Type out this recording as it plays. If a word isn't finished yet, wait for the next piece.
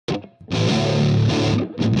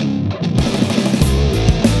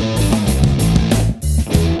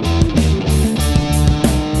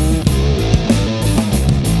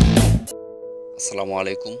আসসালামু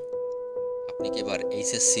আলাইকুম। আপনি কি এবার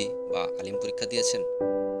এইচএসসি বা আলিম পরীক্ষা দিয়েছেন?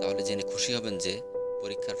 তাহলে জেনে খুশি হবেন যে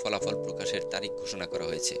পরীক্ষার ফলাফল প্রকাশের তারিখ ঘোষণা করা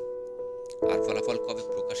হয়েছে। আর ফলাফল কবে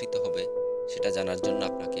প্রকাশিত হবে সেটা জানার জন্য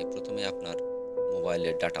আপনাকে প্রথমে আপনার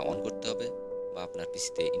মোবাইলের ডাটা অন করতে হবে বা আপনার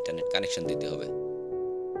পিসিতে ইন্টারনেট কানেকশন দিতে হবে।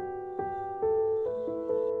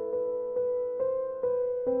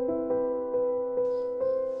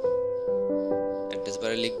 অ্যাড্রেস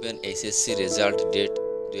বারে লিখবেন HSC রেজাল্ট ডেট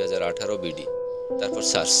 2018 বিডি, তারপর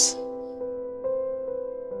সার্চ।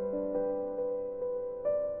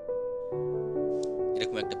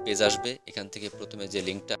 এরকম একটা পেজ আসবে। এখান থেকে প্রথমে যে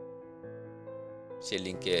লিঙ্কটা, সেই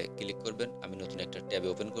লিঙ্কে ক্লিক করবেন। আমি নতুন একটা ট্যাবে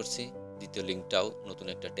ওপেন করছি। দ্বিতীয় লিঙ্কটাও নতুন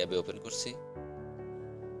একটা ট্যাবে ওপেন করছি।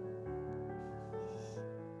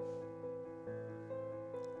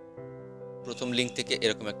 প্রথম লিঙ্ক থেকে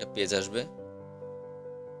এরকম একটা পেজ আসবে।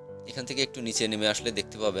 এখান থেকে একটু নিচে নেমে আসলে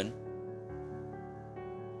দেখতে পাবেন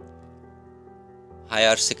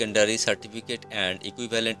higher secondary certificate and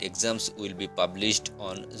equivalent exams will be published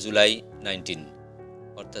on July 19,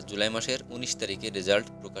 অর্থাৎ জুলাই মাসের 19 তারিখে রেজাল্ট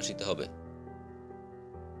প্রকাশিত হবে।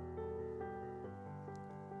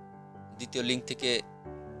 দ্বিতীয় লিঙ্ক থেকে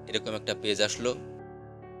এরকম একটা পেজ আসলো।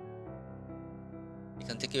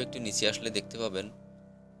 এখান থেকেও একটু নিচে আসলে দেখতে পাবেন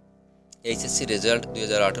HSC result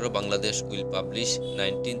 2018 Bangladesh will publish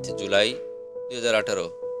 19th July 2018,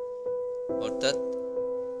 অর্থাৎ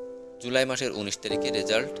জুলাই মাসের 19 তারিখে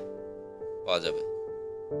রেজাল্ট পাওয়া যাবে।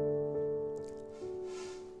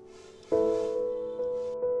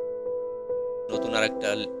 নতুন আরেকটা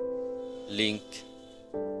লিঙ্ক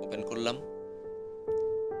ওপেন করলাম।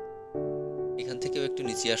 এখান থেকেও একটু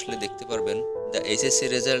নিচে আসলে দেখতে পারবেন the HSC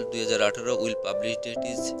result 2018 will publish that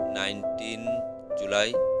is 19 July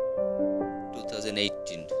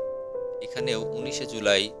 2018। এখানেও 19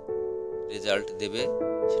 জুলাই রেজাল্ট দেবে,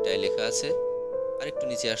 সেটাই লেখা আছে। আর একটু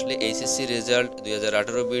নিচে আসলে HSC result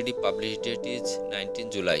 2018 BD publish that is 19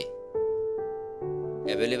 July,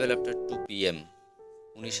 available after 2 PM।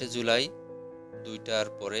 19 July 2টার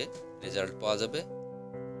পরে রেজাল্ট পাওয়া যাবে।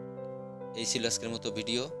 এই ছিল আজকের মতো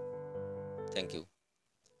ভিডিও। Thank you.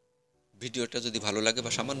 ভিডিওটা যদি ভালো লাগে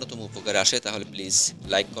বা সামান্যতম উপকারে আসে তাহলে প্লিজ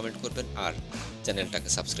লাইক কমেন্ট করবেন আর চ্যানেলটাকে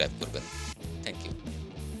সাবস্ক্রাইব করবেন।